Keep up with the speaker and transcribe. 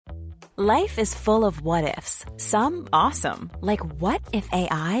Life is full of what-ifs. Some awesome, like what if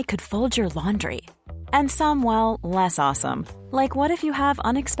AI could fold your laundry? And some, well, less awesome, like what if you have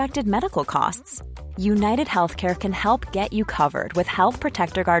unexpected medical costs? United Healthcare can help get you covered with Health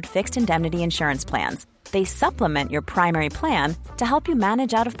Protector Guard fixed indemnity insurance plans. They supplement your primary plan to help you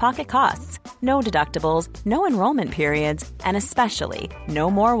manage out-of-pocket costs. No deductibles, no enrollment periods, and especially no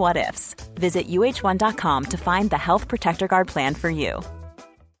more what-ifs. Visit uh1.com to find the Health Protector Guard plan for you.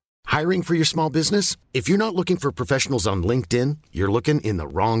 Hiring for your small business? If you're not looking for professionals on LinkedIn, you're looking in the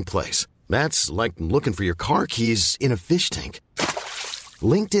wrong place. That's like looking for your car keys in a fish tank.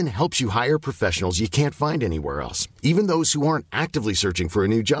 LinkedIn helps you hire professionals you can't find anywhere else, even those who aren't actively searching for a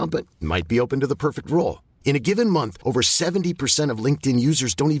new job but might be open to the perfect role. In a given month, over 70% of LinkedIn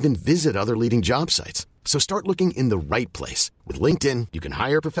users don't even visit other leading job sites. So start looking in the right place. With LinkedIn, you can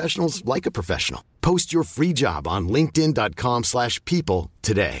hire professionals like a professional. Post your free job on linkedin.com/people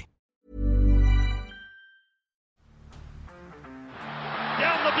today.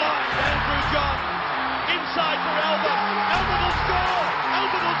 Down the blind, Andrew John. Inside for Albert. Albert will score.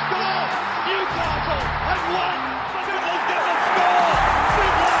 Albert will score. Newcastle have won. Fiddler's going to score.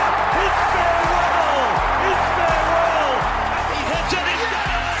 Fiddler, it's farewell. It's farewell. And he hits it. He's got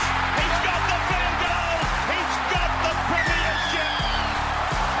it. He's got the field goal. He's got the premiership.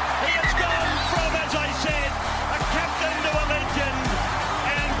 He has gone from, as I said, a captain to a legend.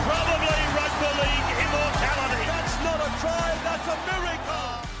 And probably rugby league immortality. That's not a try. That's a miracle.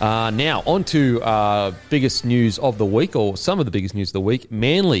 Now, on to biggest news of the week, or some of the biggest news of the week.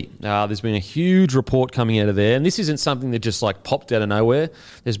 Manly. There's been a huge report coming out of there, and this isn't something that just like popped out of nowhere.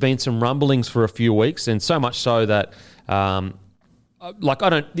 There's been some rumblings for a few weeks, and so much so that,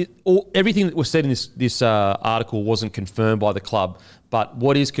 everything that was said in this article wasn't confirmed by the club. But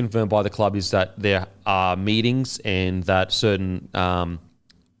what is confirmed by the club is that there are meetings and that certain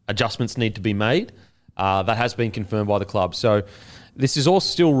adjustments need to be made. That has been confirmed by the club. So this is all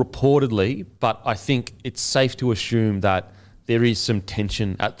still reportedly, but I think it's safe to assume that there is some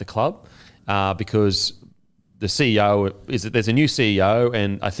tension at the club because the CEO there's a new CEO,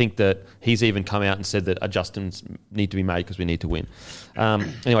 and I think that he's even come out and said that adjustments need to be made because we need to win.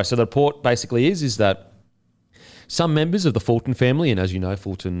 Anyway, so the report basically is that some members of the Fulton family, and as you know,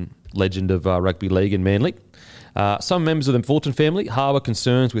 Fulton, legend of rugby league in Manly, some members of the Fulton family harbour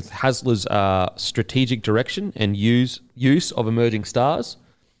concerns with Hasler's strategic direction and use of emerging stars.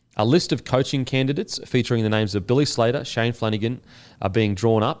 A list of coaching candidates featuring the names of Billy Slater, Shane Flanagan are being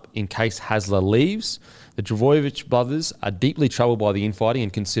drawn up in case Hasler leaves. The Trbojevic brothers are deeply troubled by the infighting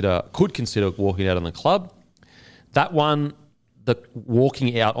and could consider walking out on the club. That one, the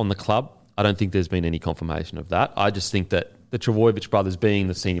walking out on the club, I don't think there's been any confirmation of that. I just think that the Trbojevic brothers, being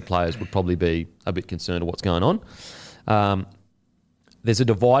the senior players, would probably be a bit concerned of what's going on. There's a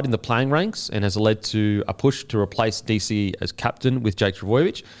divide in the playing ranks and has led to a push to replace DC as captain with Jake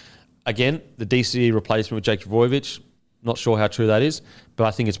Trbojevic. Again, the DC replacement with Jake Trbojevic, not sure how true that is, but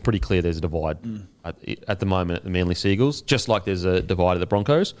I think it's pretty clear there's a divide at the moment at the Manly Seagulls, just like there's a divide at the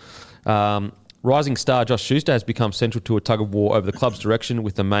Broncos. Rising star Josh Schuster has become central to a tug-of-war over the club's direction,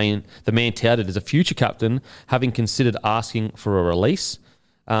 with the man touted as a future captain having considered asking for a release.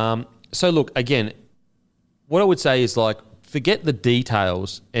 So look, again, what I would say is forget the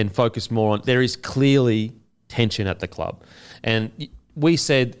details and focus more on there is clearly tension at the club. And we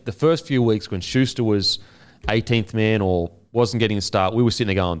said the first few weeks when Schuster was 18th man or wasn't getting a start, we were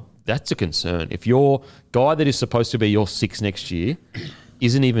sitting there going, that's a concern. If your guy that is supposed to be your sixth next year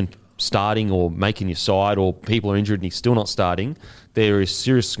isn't even starting or making your side, or people are injured and he's still not starting, there is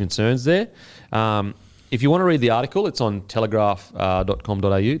serious concerns there. If you want to read the article, it's on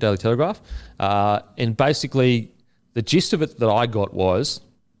telegraph.com.au, Daily Telegraph. And basically, the gist of it that I got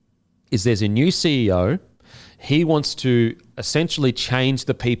is there's a new CEO. He wants to essentially change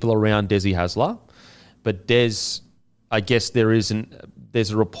the people around Desi Hasler. But I guess there's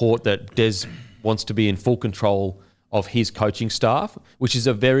a report that Des wants to be in full control of his coaching staff, which is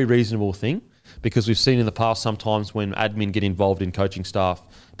a very reasonable thing, because we've seen in the past sometimes when admin get involved in coaching staff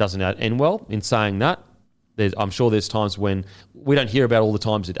doesn't end well. In saying that, I'm sure there's times when we don't hear about all the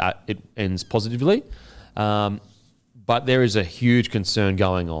times it ends positively, but there is a huge concern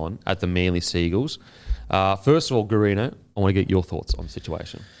going on at the Manly Seagulls. First of all, Garino, I want to get your thoughts on the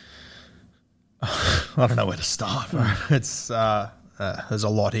situation. I don't know where to start. It's there's a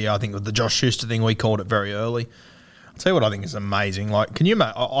lot here. I think with the Josh Schuster thing, we called it very early. I'll tell you what I think is amazing. I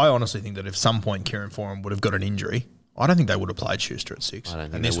honestly think that if some point Kieran Foran would have got an injury, I don't think they would have played Schuster at 6.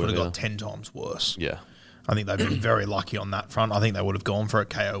 And this would have got 10 times worse. Yeah. I think they've been very lucky on that front. I think they would have gone for a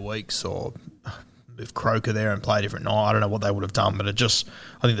KO Weeks or move Croker there and play a different night. I don't know what they would have done, but I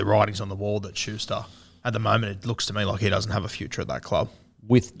think the writing's on the wall that Schuster, at the moment, it looks to me like he doesn't have a future at that club.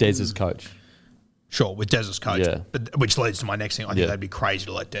 With Des as coach. Sure, with Des as coach, Yeah. but which leads to my next thing. I think Yeah. they'd be crazy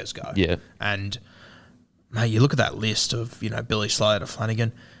to let Des go. Yeah. And, mate, you look at that list of, Billy Slater,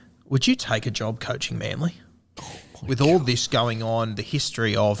 Flanagan. Would you take a job coaching Manly? With all this going on, the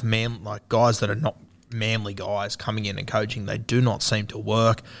history of guys that are not Manly guys coming in and coaching, they do not seem to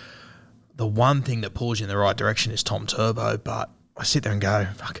work. The one thing that pulls you in the right direction is Tom Turbo, but I sit there and go,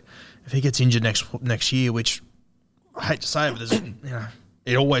 fuck, if he gets injured next year, which I hate to say it, but there's,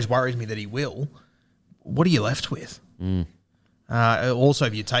 it always worries me that he will. What are you left with? Also,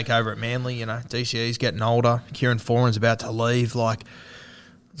 if you take over at Manly, DCE's getting older, Kieran Foran's about to leave. Like,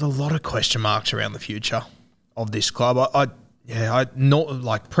 there's a lot of question marks around the future of this club.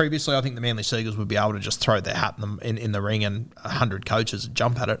 Previously, I think the Manly Seagulls would be able to just throw their hat in the ring and 100 coaches would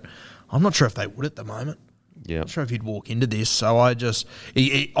jump at it. I'm not sure if they would at the moment. Yeah. I'm not sure if he'd walk into this. So I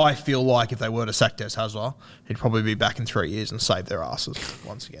feel like if they were to sack Des Hasler, he'd probably be back in 3 years and save their asses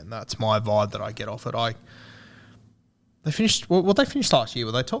once again. That's my vibe that I get off it. They finished. What they finished last year?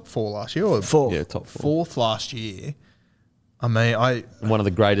 Were they top 4 last year? Or Fourth. Yeah, top 4. Fourth last year. I mean, One of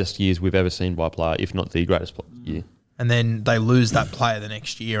the greatest years we've ever seen by a player, if not the greatest year. and then they lose that player the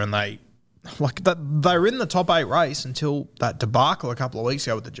next year, and they were in the top 8 race until that debacle a couple of weeks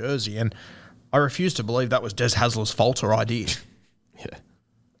ago with the jersey, and I refuse to believe that was Des Hasler's fault or idea. Yeah.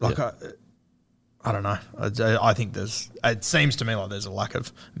 I don't know. I think it seems to me like there's a lack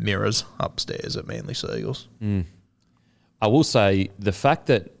of mirrors upstairs at Manly Seagulls. I will say the fact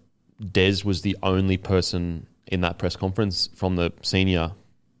that Des was the only person in that press conference from the senior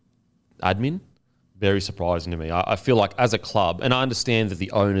admin, very surprising to me. I feel like as a club, and I understand that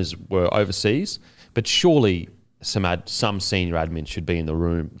the owners were overseas, but surely some senior admin should be in the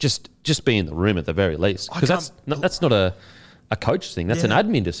room. Just be in the room at the very least, because that's not a coach thing. That's an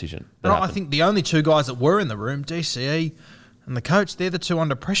admin decision. I think the only 2 guys that were in the room, DCE and the coach, they're the 2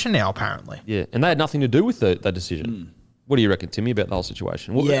 under pressure now, apparently. Yeah, and they had nothing to do with that decision. What do you reckon, Timmy, about the whole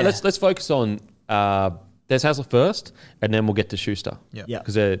situation? Well, Yeah. let's focus on Des Hasler first, and then we'll get to Schuster. Yeah.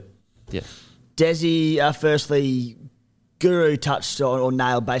 Because they're Desi, firstly, Guru touched on or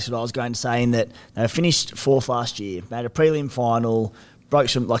nailed basically what I was going to say, in that they finished 4th last year, made a prelim final, broke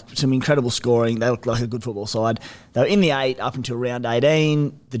some incredible scoring. They looked like a good football side. They were in the 8 up until round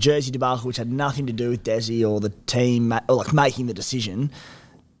 18. The jersey debacle, which had nothing to do with Desi or the team, or making the decision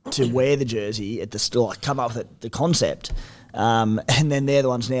to wear the jersey at the store, come up with the concept. And then they're the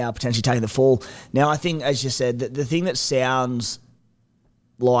ones now potentially taking the fall. Now, I think, as you said, the thing that sounds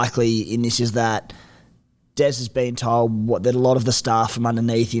likely in this is that Des has been told that a lot of the staff from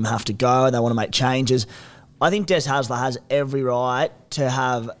underneath him have to go. They want to make changes. I think Des Hasler has every right to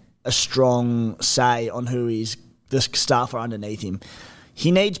have a strong say on who the staff are underneath him. He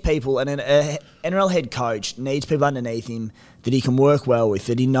needs people, and an NRL head coach needs people underneath him that he can work well with,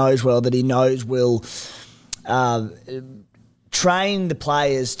 that he knows will train the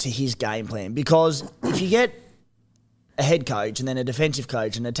players to his game plan. Because if you get a head coach and then a defensive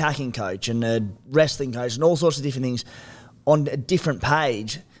coach and an attacking coach and a wrestling coach and all sorts of different things on a different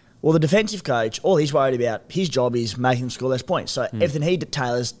page, well, the defensive coach, all he's worried about, his job is making them score less points. So everything he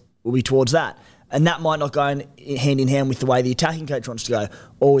tailors will be towards that. And that might not go hand in hand with the way the attacking coach wants to go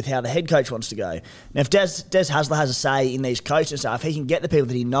or with how the head coach wants to go. Now, if Des Hasler has a say in these coaching stuff, he can get the people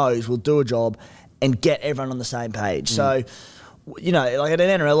that he knows will do a job and get everyone on the same page. So, like at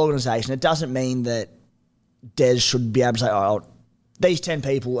an NRL organisation, it doesn't mean that Des should be able to say, oh, these 10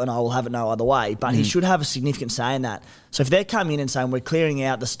 people and I will have it no other way. But he should have a significant say in that. So if they're coming in and saying, we're clearing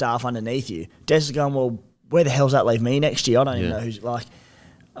out the staff underneath you, Des is going, well, where the hell does that leave me next year? I don't even know who's like...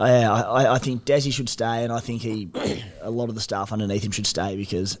 I think Desi should stay, and I think a lot of the staff underneath him should stay,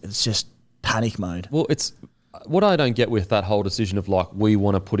 because it's just panic mode. Well, it's what I don't get with that whole decision of we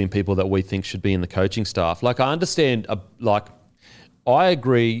want to put in people that we think should be in the coaching staff. I understand, I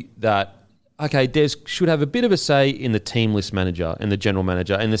agree that Des should have a bit of a say in the team list manager and the general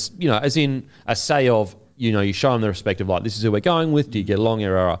manager, and this, as in a say of, you show them the respect of this is who we're going with. Do you get along,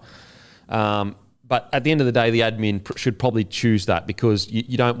 error? But at the end of the day, the admin should probably choose that, because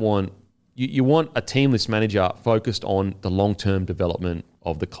you don't want... You want a team list manager focused on the long-term development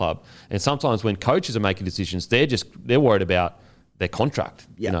of the club. And sometimes when coaches are making decisions, they're worried about their contract.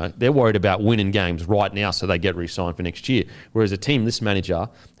 Yeah. They're worried about winning games right now so they get re-signed for next year. Whereas a team list manager,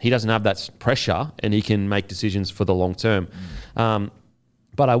 he doesn't have that pressure and he can make decisions for the long term.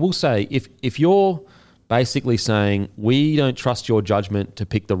 But I will say, if you're basically saying we don't trust your judgment to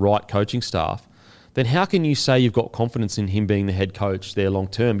pick the right coaching staff, then how can you say you've got confidence in him being the head coach there long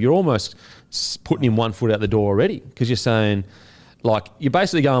term? You're almost putting him one foot out the door already, because you're saying, like, you're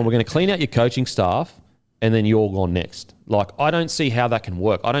basically going, we're going to clean out your coaching staff and then you're gone next. Like, I don't see how that can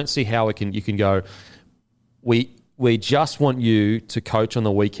work. I don't see how you can go, we just want you to coach on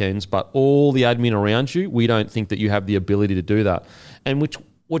the weekends, but all the admin around you, we don't think that you have the ability to do that. And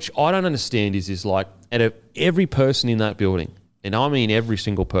which I don't understand is like, out of every person in that building, and I mean every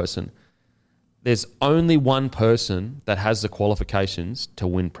single person, there's only one person that has the qualifications to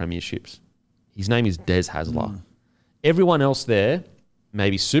win premierships. His name is Des Hasler. Everyone else there may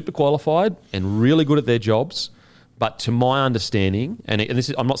be super qualified and really good at their jobs, but to my understanding, and this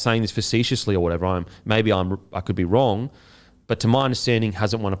is, I'm not saying this facetiously or whatever, I could be wrong, but to my understanding,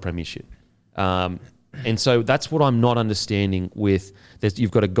 hasn't won a premiership. And so that's what I'm not understanding with,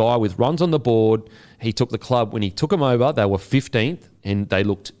 you've got a guy with runs on the board. He took the club, when he took them over, they were 15th and they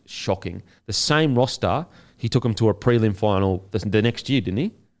looked shocking. The same roster, he took them to a prelim final the next year, didn't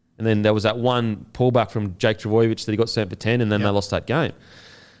he? And then there was that one pullback from Jake Trbojevic that he got sent for 10 and then they lost that game.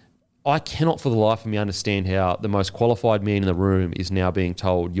 I cannot for the life of me understand how the most qualified man in the room is now being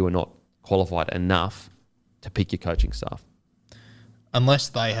told you are not qualified enough to pick your coaching staff. Unless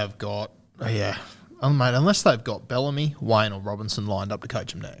they have got, unless they've got Bellamy, Wayne or Robinson lined up to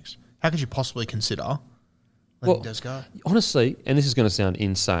coach them next. How could you possibly consider letting Des go? Honestly, and this is going to sound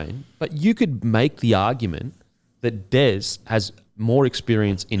insane, but you could make the argument that Des has more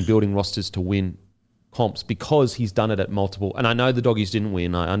experience in building rosters to win comps because he's done it at multiple. And I know the Doggies didn't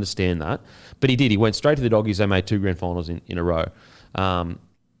win, I understand that, but he did. He went straight to the Doggies. They made 2 grand finals in a row.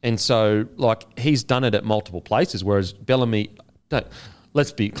 And so, like, he's done it at multiple places, whereas Bellamy,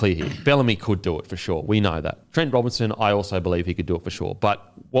 let's be clear here, Bellamy could do it for sure. We know that. Trent Robinson, I also believe he could do it for sure.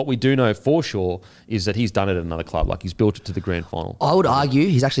 But what we do know for sure is that he's done it at another club. Like, he's built it to the grand final. I would argue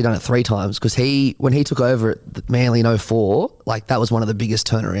he's actually done it 3 times, because when he took over at Manly in 04, like, that was one of the biggest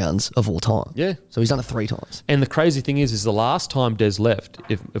turnarounds of all time. Yeah. So he's done it 3 times. And the crazy thing is the last time Des left,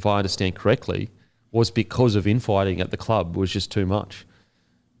 if I understand correctly, was because of infighting at the club was just too much.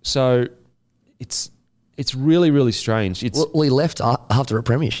 So it's really, really strange. Well, he left after a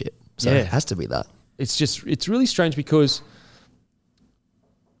premiership, so it has to be that. It's really strange because,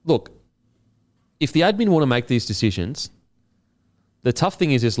 look, if the admin want to make these decisions, the tough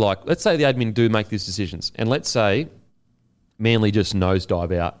thing is like, let's say the admin do make these decisions, and let's say Manly just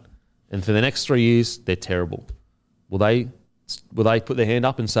nosedive out, and for the next 3 years they're terrible. Will they put their hand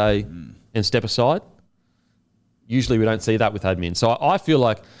up and say and step aside? Usually we don't see that with admin. So I feel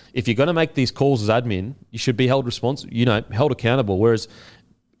like if you're going to make these calls as admin, you should be held responsible, held accountable. Whereas,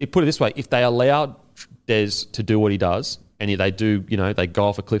 put it this way, if they allow Des to do what he does and they do, they go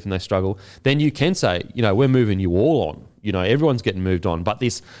off a cliff and they struggle, then you can say, we're moving you all on. Everyone's getting moved on. But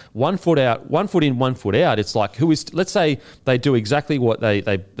this 1 foot out, 1 foot in, 1 foot out, it's like, let's say they do exactly what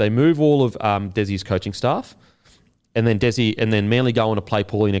they move all of Desi's coaching staff, and then Manly go on to play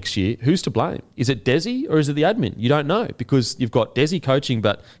poorly next year. Who's to blame? Is it Desi or is it the admin? You don't know, because you've got Desi coaching,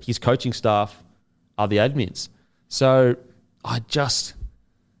 but his coaching staff are the admins. So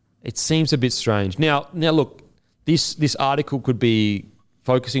it seems a bit strange. Now look, this article could be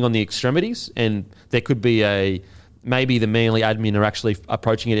focusing on the extremities, and there could be maybe the Manly admin are actually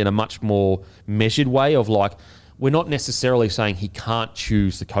approaching it in a much more measured way of, like, we're not necessarily saying he can't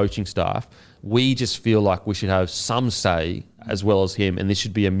choose the coaching staff. We just feel like we should have some say as well as him, and this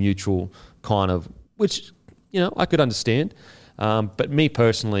should be a mutual kind of, which, I could understand. But me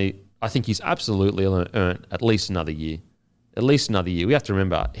personally, I think he's absolutely earned at least another year. At least another year. We have to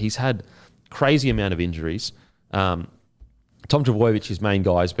remember, he's had crazy amount of injuries. Tom Trbojevic, his main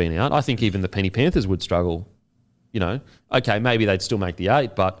guy, has been out. I think even the Penny Panthers would struggle. Okay, maybe they'd still make the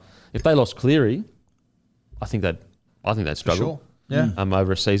 8, but if they lost Cleary, I think they'd struggle. For sure. Yeah.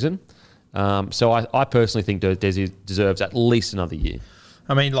 Over a season. So I personally think Desi deserves at least another year.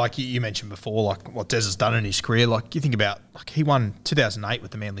 I mean, like you mentioned before, like what Des has done in his career. Like, you think about, like, he won 2008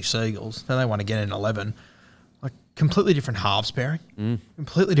 with the Manly Seagulls. Then they won again in 11. Like, completely different halves pairing,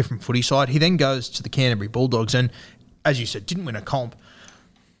 completely different footy side. He then goes to the Canterbury Bulldogs and, as you said, didn't win a comp.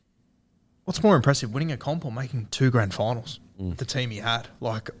 What's more impressive, winning a comp or making 2 grand finals? The team he had.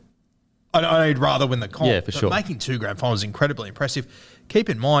 Like, I'd rather win the comp. Yeah, for sure. Making 2 grand finals is incredibly impressive. Keep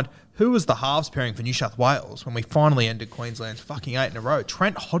in mind, who was the halves pairing for New South Wales when we finally ended Queensland's fucking 8 in a row?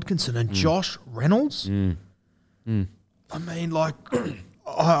 Trent Hodkinson and Josh Reynolds? I mean, like,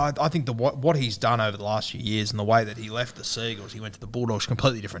 I think what he's done over the last few years and the way that he left the Seagulls, he went to the Bulldogs,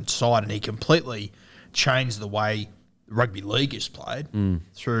 completely different side, and he completely changed the way rugby league is played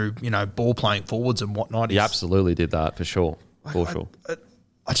through, ball playing forwards and whatnot. He absolutely did that, for sure. For sure.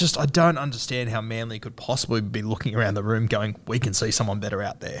 I don't understand how Manly could possibly be looking around the room going, we can see someone better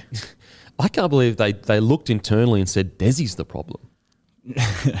out there. I can't believe they looked internally and said Desi's the problem. Do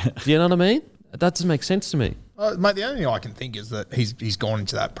you know what I mean? That doesn't make sense to me. Mate, the only thing I can think is that he's gone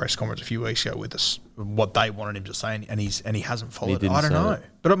into that press conference a few weeks ago with us what they wanted him to say, and he hasn't followed. I don't know.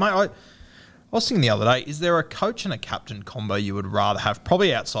 But mate, I was thinking the other day, is there a coach and a captain combo you would rather have,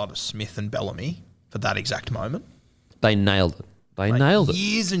 probably outside of Smith and Bellamy, for that exact moment? They nailed it. Nailed it.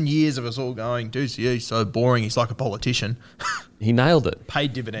 Years and years of us all going, dude, he's so boring. He's like a politician. He nailed it.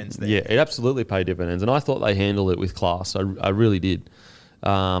 Paid dividends there. Yeah, it absolutely paid dividends, and I thought they handled it with class. I really did.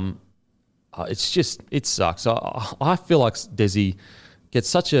 It's just, it sucks. I feel like Desi gets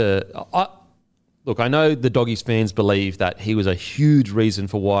such a... Look, I know the Doggies fans believe that he was a huge reason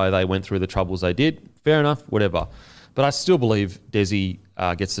for why they went through the troubles they did. Fair enough, whatever. But I still believe Desi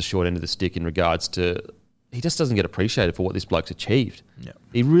gets the short end of the stick in regards to... He just doesn't get appreciated for what this bloke's achieved. Yeah.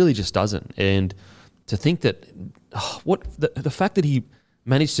 He really just doesn't. And to think that... the fact that he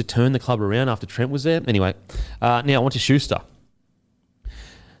managed to turn the club around after Trent was there... Anyway, now I want to Schuster.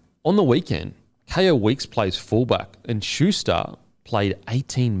 On the weekend, KO Weeks plays fullback and Schuster played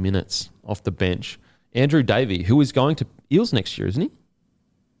 18 minutes off the bench. Andrew Davey, who is going to Eels next year, isn't he?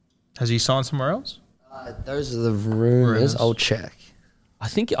 Has he signed somewhere else? Those are the rumours. I'll check.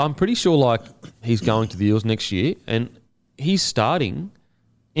 I'm pretty sure like he's going to the Eels next year and he's starting.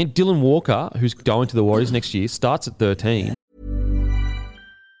 And Dylan Walker, who's going to the Warriors next year, starts at 13.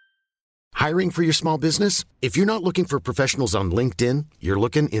 Hiring for your small business? If you're not looking for professionals on LinkedIn, you're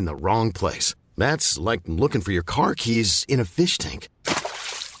looking in the wrong place. That's like looking for your car keys in a fish tank.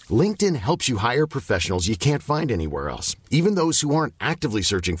 LinkedIn helps you hire professionals you can't find anywhere else, even those who aren't actively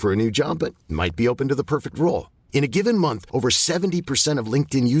searching for a new job but might be open to the perfect role. In a given month, over 70% of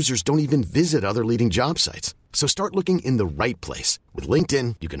LinkedIn users don't even visit other leading job sites. So start looking in the right place. With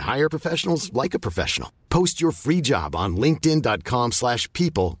LinkedIn, you can hire professionals like a professional. Post your free job on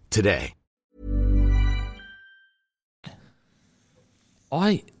linkedin.com/people today.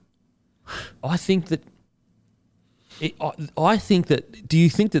 I think that... I think that... Do you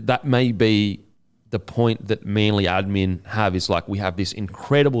think that may be the point that Manly admin have is like, we have this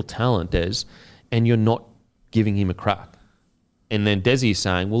incredible talent, Des, and you're not giving him a crack? And then Desi is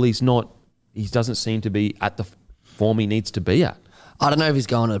saying, well, he doesn't seem to be at the form he needs to be at. I don't know if he's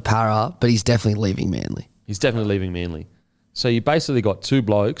going to Para, but he's definitely leaving Manly. He's definitely leaving Manly. So you basically got two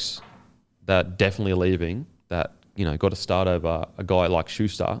blokes that definitely are leaving that, you know, got to start over a guy like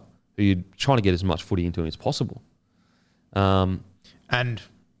Schuster, who you're trying to get as much footy into him as possible. And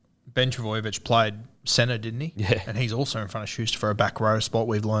Ben Trbojevic played centre, didn't he? Yeah. And he's also in front of Schuster for a back row spot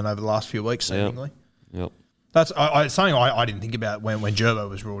we've learned over the last few weeks, seemingly. Yep. That's something I didn't think about when Gerbo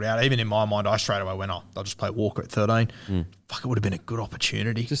was ruled out. Even in my mind, I straight away went, I'll just play Walker at 13. Fuck, it would have been a good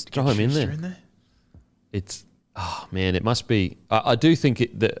opportunity. Just throw him in there. It's, oh man, it must be. I do think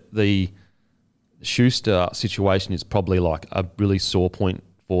the Schuster situation is probably like a really sore point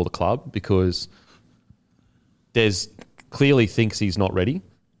for the club because Des clearly thinks he's not ready.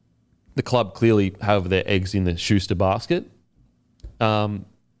 The club clearly have their eggs in the Schuster basket. Do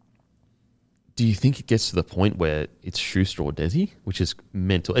you think it gets to the point where it's Schuster or Desi, which is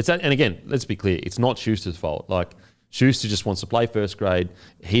mental? And again, let's be clear, it's not Schuster's fault. Like, Schuster just wants to play first grade.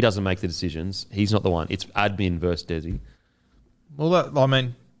 He doesn't make the decisions. He's not the one. It's admin versus Desi. Well,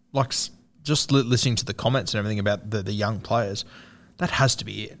 just listening to the comments and everything about the young players, that has to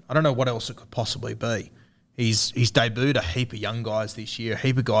be it. I don't know what else it could possibly be. He's debuted a heap of young guys this year. A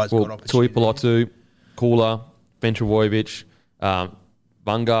heap of guys got opportunity. Tuipulotu, Kula, Ben Trbojevic,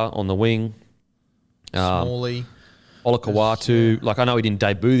 Bunga on the wing. Smalley. Olakawatu. Like, I know he didn't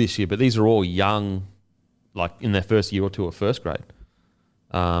debut this year, but these are all young, like in their first year or two of first grade.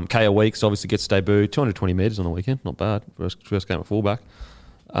 KO Weeks obviously gets debut, 220 metres on the weekend. Not bad. First game of fullback.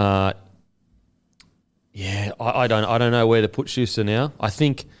 I don't know where to put Schuster now. I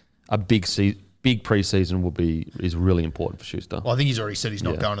think a big pre-season is really important for Schuster. Well, I think he's already said he's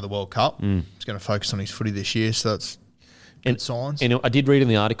not going to the World Cup. He's going to focus on his footy this year, so that's good signs. And I did read in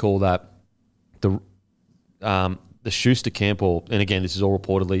the article that the Schuster Campbell, and again, this is all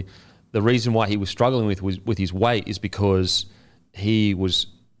reportedly, the reason why he was struggling with his weight is because he was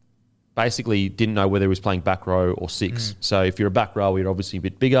basically didn't know whether he was playing back row or six. So if you're a back row, you're obviously a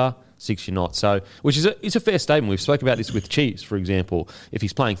bit bigger. Six, you're not. So, it's a fair statement. We've spoken about this with Chiefs, for example. If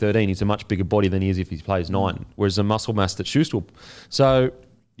he's playing 13, he's a much bigger body than he is if he plays 9, whereas the muscle mass that Schuster will. So,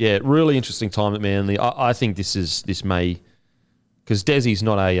 yeah, really interesting time at Manly. I think this may, because Desi's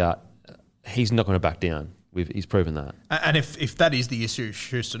not he's not going to back down. He's proven that. And if that is the issue,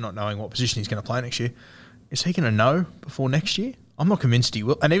 Schuster not knowing what position he's going to play next year, is he going to know before next year? I'm not convinced he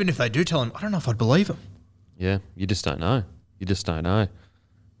will. And even if they do tell him, I don't know if I'd believe him. Yeah, you just don't know. You just don't know.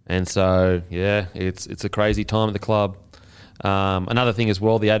 And so, yeah, it's a crazy time at the club. Another thing as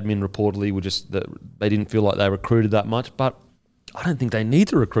well, the admin reportedly were just that they didn't feel like they recruited that much, but I don't think they need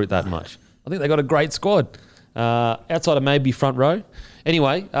to recruit that much. I think they got a great squad outside of maybe front row.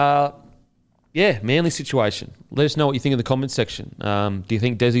 Anyway, yeah, Manly situation. Let us know what you think in the comments section. Do you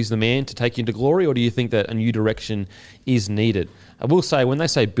think Desi's the man to take you into glory, or do you think that a new direction is needed? I will say, when they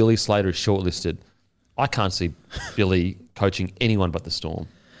say Billy Slater is shortlisted, I can't see Billy coaching anyone but the Storm,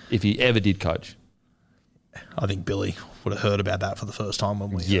 if he ever did coach. I think Billy would have heard about that for the first time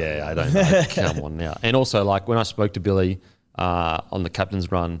when we... Yeah, I don't know. Come on now. And also, like, when I spoke to Billy on the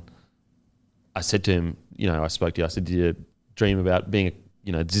captain's run, I said to him, I spoke to you, I said, do you dream about being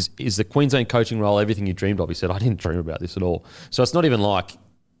is the Queensland coaching role everything you dreamed of? He said, I didn't dream about this at all. So it's not even like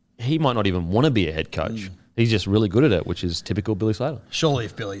he might not even want to be a head coach. He's just really good at it, which is typical Billy Slater. Surely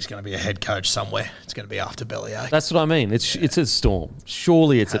if Billy's going to be a head coach somewhere, it's going to be after Billy, eh? That's what I mean. It's at the Storm.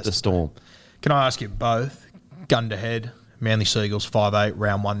 Surely it's at the Storm. Can I ask you both, gun to head, Manly Seagulls 5-8,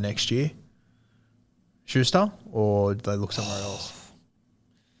 round 1 next year? Schuster, or do they look somewhere else?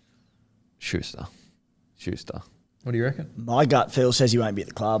 Schuster. What do you reckon? My gut feel says he won't be at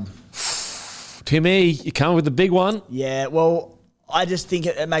the club. Timmy, you come with the big one. Yeah, well, I just think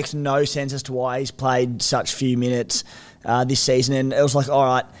it makes no sense as to why he's played such few minutes this season. And it was like, all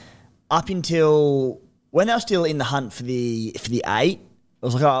right, up until when they were still in the hunt for the 8, it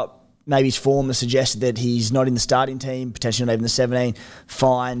was like, oh, maybe his form has suggested that he's not in the starting team, potentially not even the 17,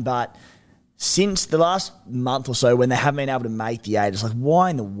 fine. But since the last month or so, when they haven't been able to make the 8, it's like, why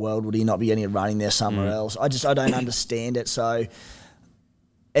in the world would he not be getting a running there somewhere else? I don't understand it. So,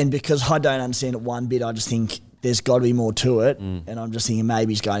 and because I don't understand it one bit, I just think there's got to be more to it. And I'm just thinking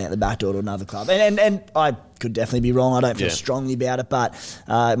maybe he's going out the back door to another club. And I could definitely be wrong. I don't feel strongly about it, but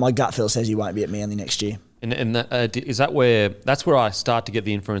my gut feel says he won't be at Manly next year. And that's where I start to get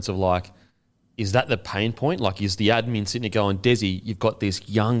the inference of, like, is that the pain point? Like, is the admin sitting there going, Desi, you've got this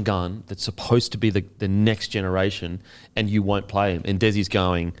young gun that's supposed to be the next generation and you won't play him. And Desi's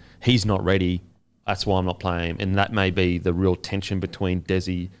going, he's not ready. That's why I'm not playing him. And that may be the real tension between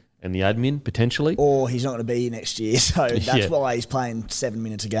Desi and the admin, potentially. Or he's not going to be here next year. So that's why he's playing 7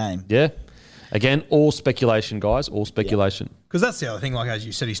 minutes a game. Yeah. Again, all speculation, guys. All speculation. Because that's the other thing. Like, as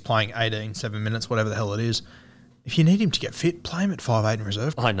you said, he's playing 18, 7 minutes, whatever the hell it is. If you need him to get fit, play him at 5'8" in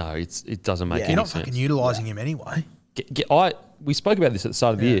reserve. I know. It doesn't make any sense. You're not fucking utilising him anyway. We spoke about this at the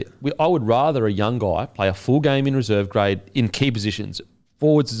start of the year. I would rather a young guy play a full game in reserve grade in key positions.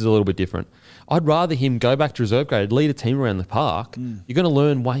 Forwards is a little bit different. I'd rather him go back to reserve grade, lead a team around the park. You're going to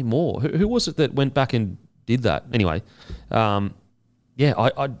learn way more. Who was it that went back and did that? Anyway, it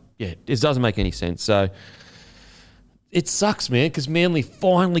doesn't make any sense. So it sucks, man, because Manly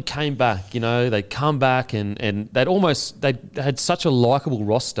finally came back. They come back and they had such a likeable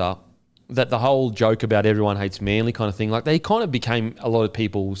roster that the whole joke about everyone hates Manly kind of thing, like, they kind of became a lot of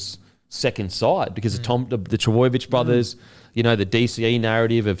people's second side because of the Trbojevic brothers, the DCE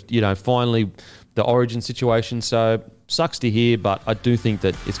narrative of, finally the origin situation. So sucks to hear, but I do think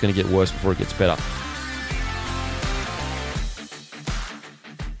that it's going to get worse before it gets better.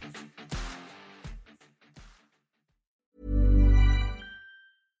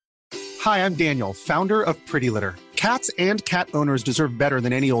 Hi, I'm Daniel, founder of Pretty Litter. Cats and cat owners deserve better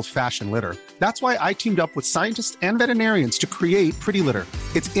than any old-fashioned litter. That's why I teamed up with scientists and veterinarians to create Pretty Litter.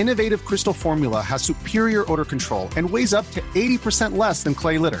 Its innovative crystal formula has superior odor control and weighs up to 80% less than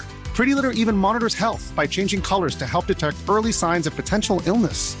clay litter. Pretty Litter even monitors health by changing colors to help detect early signs of potential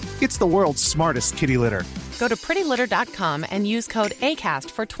illness. It's the world's smartest kitty litter. Go to prettylitter.com and use code ACAST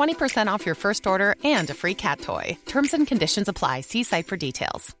for 20% off your first order and a free cat toy. Terms and conditions apply. See site for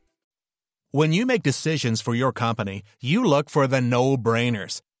details. When you make decisions for your company, you look for the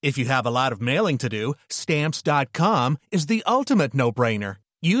no-brainers. If you have a lot of mailing to do, Stamps.com is the ultimate no-brainer.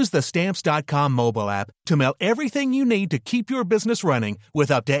 Use the Stamps.com mobile app to mail everything you need to keep your business running with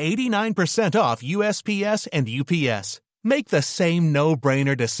up to 89% off USPS and UPS. Make the same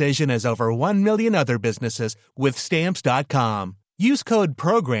no-brainer decision as over 1 million other businesses with Stamps.com. Use code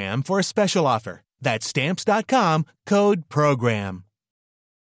PROGRAM for a special offer. That's Stamps.com, code PROGRAM.